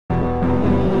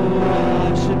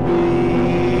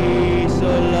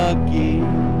lucky.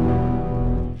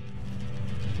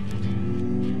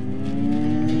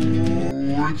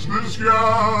 It's this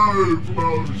guy from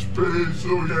outer space,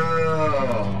 oh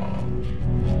yeah!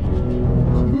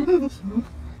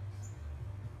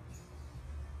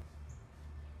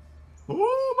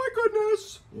 Oh my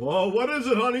goodness! Whoa, what is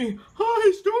it, honey? Oh,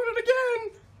 he's doing it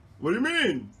again! What do you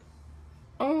mean?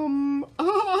 I don't know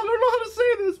how to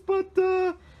say this, but,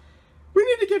 we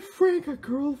need to get Frank a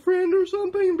girlfriend or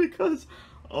something because,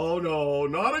 oh no,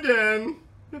 not again.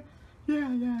 Yeah,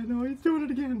 no, he's doing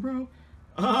it again, bro.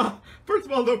 First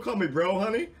of all, don't call me bro,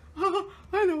 honey. I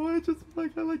know, I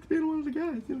like being one of the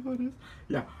guys, you know how it is.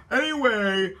 Yeah,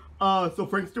 anyway, so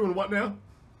Frank's doing what now?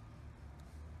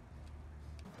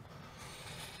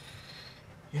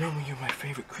 You know you're my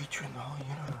favorite creature in the whole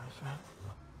universe, man.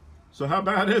 So how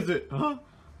bad is it? Well...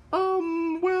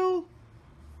 Oh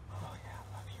yeah, I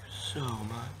love you so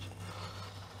much.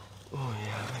 Oh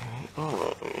yeah, baby.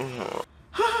 Oh yeah.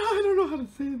 I don't know how to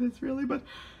say this really, but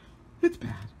it's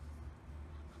bad.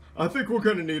 I think we're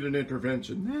gonna need an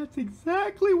intervention. That's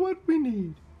exactly what we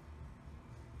need.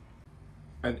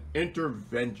 An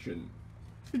intervention.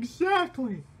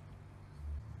 Exactly.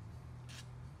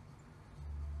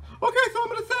 Okay, so I'm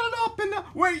gonna set it up and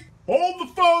wait! Hold the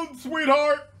phone,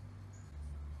 sweetheart!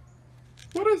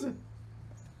 What is it?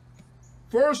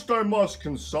 First, I must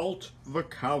consult the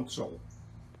council.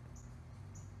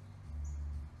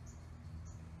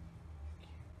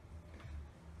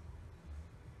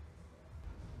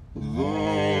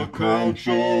 The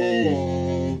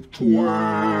Council of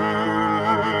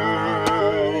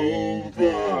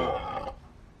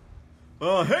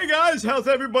 12. Hey guys, how's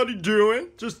everybody doing?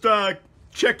 Just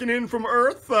checking in from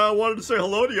Earth. Wanted to say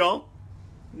hello to y'all.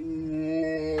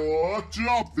 What's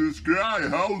up, this guy?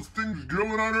 How's things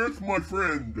going on Earth, my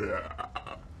friend?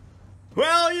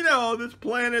 Well, you know, this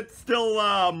planet's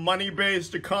still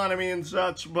money-based economy and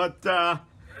such, but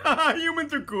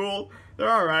humans are cool. They're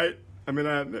all right. I mean,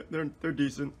 they're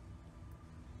decent.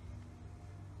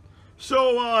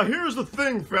 So here's the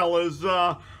thing, fellas.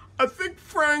 I think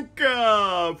Frank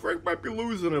might be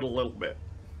losing it a little bit.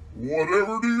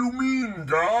 Whatever do you mean,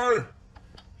 guy?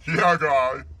 Yeah,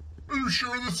 guy. Are you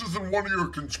sure this isn't one of your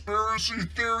conspiracy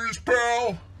theories,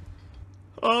 pal?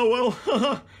 Well,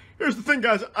 here's the thing,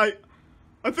 guys. I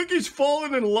think he's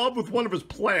fallen in love with one of his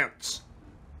plants.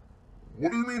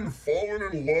 What do you mean, fallen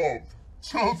in love?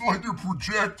 Sounds like you're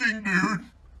projecting, dude.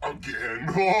 Again.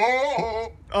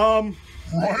 Right, huh?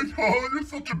 You're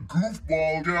such a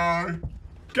goofball, guy.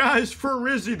 Guys, for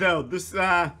Rizzy though, this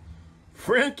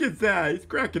Frank is he's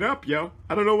cracking up, yo.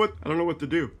 I don't know what to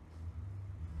do.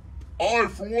 I,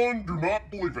 for one, do not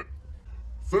believe it.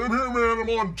 Same here, man. I'm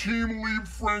on team leave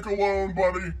Frank alone,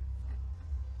 buddy.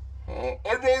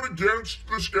 I vote against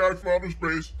this guy from outer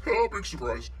space. Big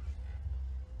surprise.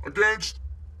 Against.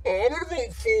 I'm gonna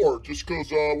vote for, just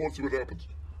cause, we'll see what happens.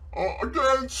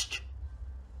 Against.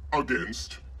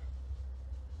 Against.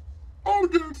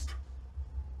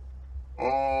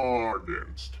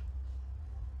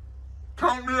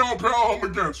 Count me out, pal. I'm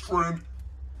against, friend.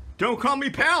 Don't call me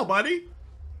pal, buddy.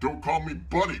 Don't call me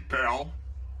buddy, pal.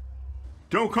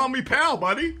 Don't call me pal,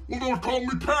 buddy. Well, don't call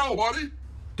me pal, buddy.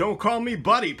 Don't call me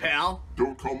buddy, pal.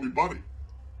 Don't call me buddy.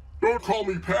 Don't call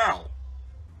me pal.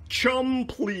 Chum,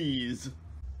 please.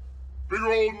 Big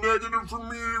old negative for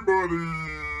me, buddy.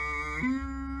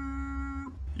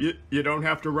 You don't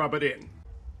have to rub it in.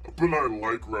 But I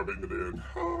like rubbing it in.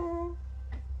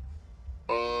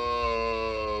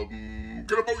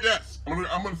 Gonna vote yes. I'm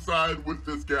gonna side with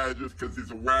this guy just because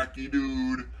he's a wacky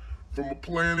dude from a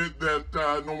planet that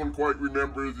no one quite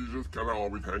remembers. He's just kind of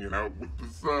always hanging out with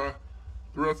this, the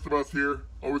rest of us here.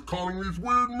 Always calling these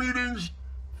weird meetings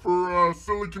for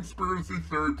silly conspiracy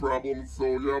theory problems. So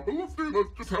yeah, but let's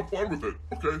just have fun with it.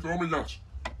 Okay, so I'm a yes.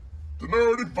 Didn't I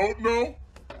already vote no?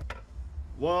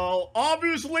 Well,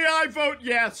 obviously I vote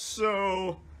yes,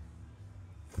 so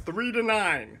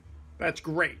 3-9. That's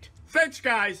great. Thanks,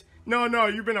 guys. No,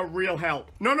 you've been a real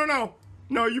help. No,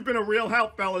 you've been a real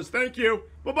help, fellas. Thank you.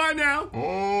 Bye-bye now.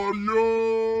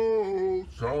 Yo,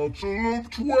 Council of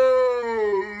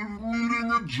 12,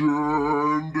 meeting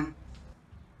adjourned.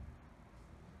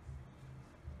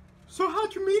 So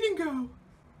how'd your meeting go?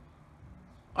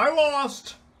 I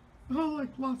lost. Oh,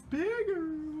 like lost big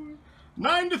or...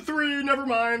 9-3, never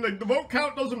mind. Like, the vote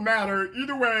count doesn't matter.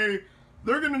 Either way,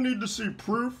 they're gonna need to see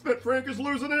proof that Frank is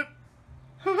losing it.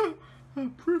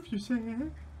 Proof, you say, eh?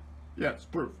 Yes,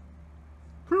 proof.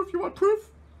 Proof? You want proof?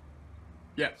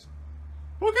 Yes.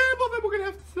 Okay, well then we're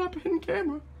gonna have to set up a hidden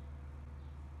camera.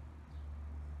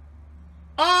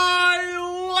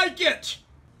 I like it!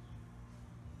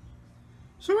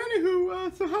 So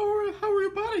anywho, so how are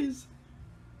your buddies?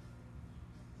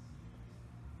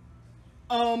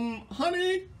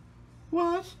 Honey?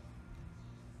 What?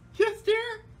 Yes,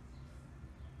 dear?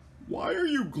 Why are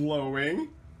you glowing?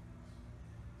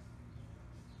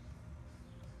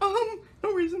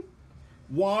 No reason.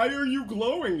 Why are you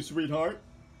glowing, sweetheart?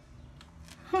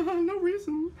 No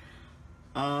reason.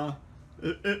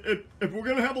 If we're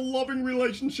gonna have a loving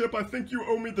relationship, I think you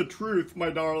owe me the truth,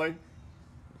 my darling.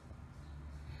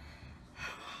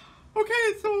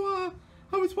 Okay, so,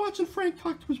 I was watching Frank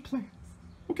talk to his plants.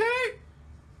 Okay?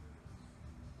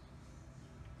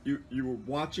 You were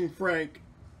watching Frank?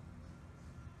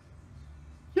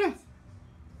 Yes.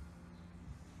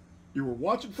 You were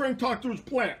watching Frank talk to his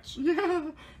plants?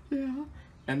 Yeah.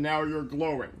 And now you're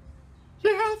glowing?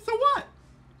 Yeah, so what?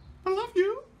 I love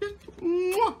you.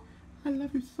 Mwah. I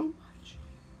love you so much.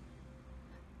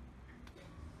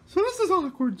 So this is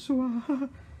awkward, so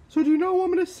do you know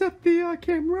I'm gonna set the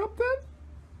camera up then?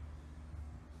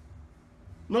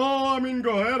 No, I mean,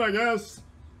 go ahead, I guess.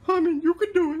 I mean, you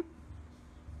could do it.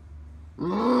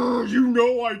 You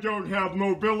know I don't have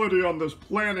mobility on this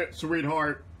planet,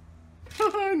 sweetheart.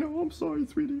 I know, I'm sorry,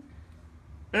 sweetie.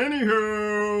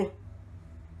 Anywho,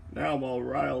 now I'm all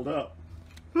riled up.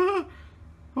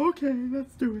 Okay,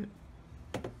 let's do it.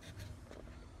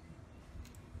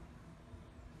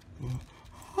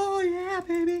 Oh yeah,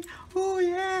 baby. Oh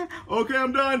yeah. Okay,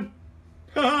 I'm done.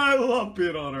 I love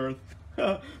being on Earth.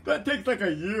 That takes like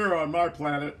a year on my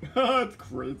planet. It's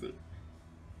crazy.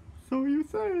 So you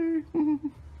say. You're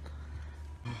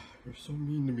so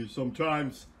mean to me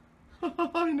sometimes.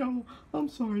 I know. I'm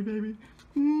sorry, baby.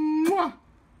 Mwah!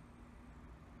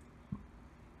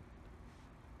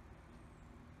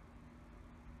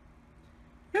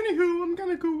 Anywho, I'm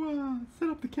gonna go set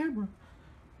up the camera.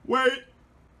 Wait.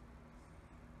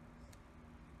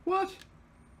 What?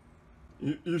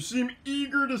 You seem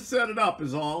eager to set it up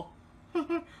is all.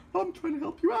 I'm trying to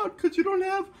help you out because you don't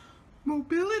have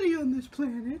mobility on this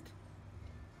planet.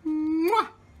 Mwah!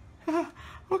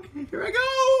 Okay, here I go!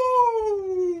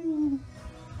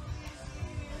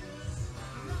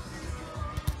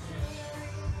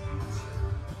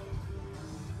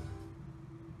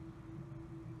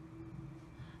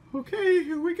 Okay,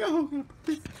 here we go. I'm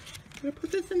gonna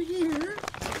put this in here.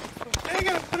 I'm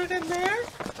gonna put it in there.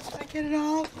 I get it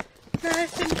all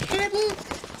nice and hidden.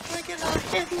 I get it all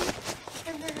hidden.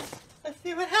 And then let's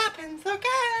see what happens,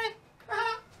 okay?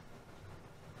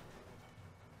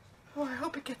 Oh, I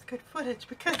hope it gets good footage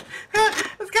because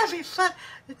it's gotta be fun.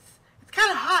 It's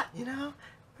kind of hot, you know.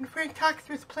 When Frank talks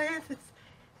to his plants, it's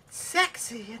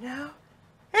sexy, you know.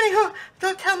 Anywho,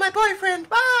 don't tell my boyfriend.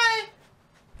 Bye.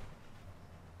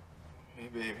 Hey,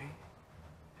 baby.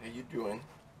 How you doing?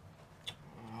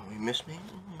 Oh, you miss me?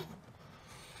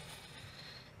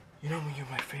 You know you're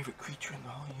my favorite creature in the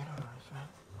whole universe, huh?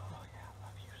 Oh yeah, I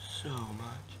love you so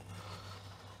much.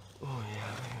 Oh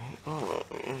yeah, baby. Oh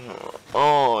yeah.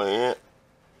 Oh yeah.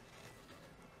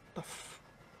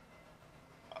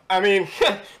 I mean,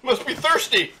 must be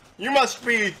thirsty. You must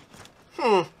be.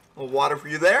 A little water for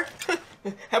you there.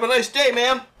 Have a nice day,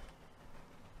 ma'am.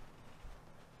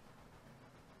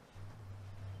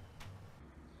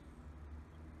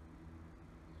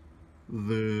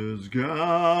 This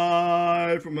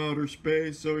guy from outer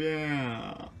space, oh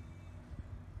yeah.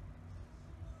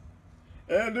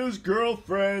 And his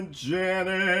girlfriend,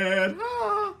 Janet.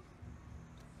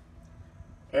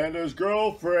 And his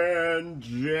girlfriend,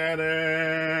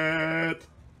 Janet.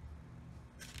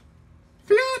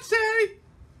 Fiance!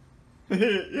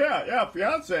 yeah,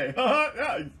 fiance.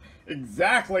 Yeah,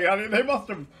 exactly. I mean, they must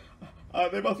have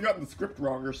gotten the script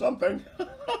wrong or something.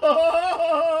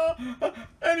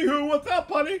 Anywho, what's up,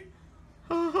 honey?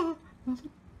 Nothing.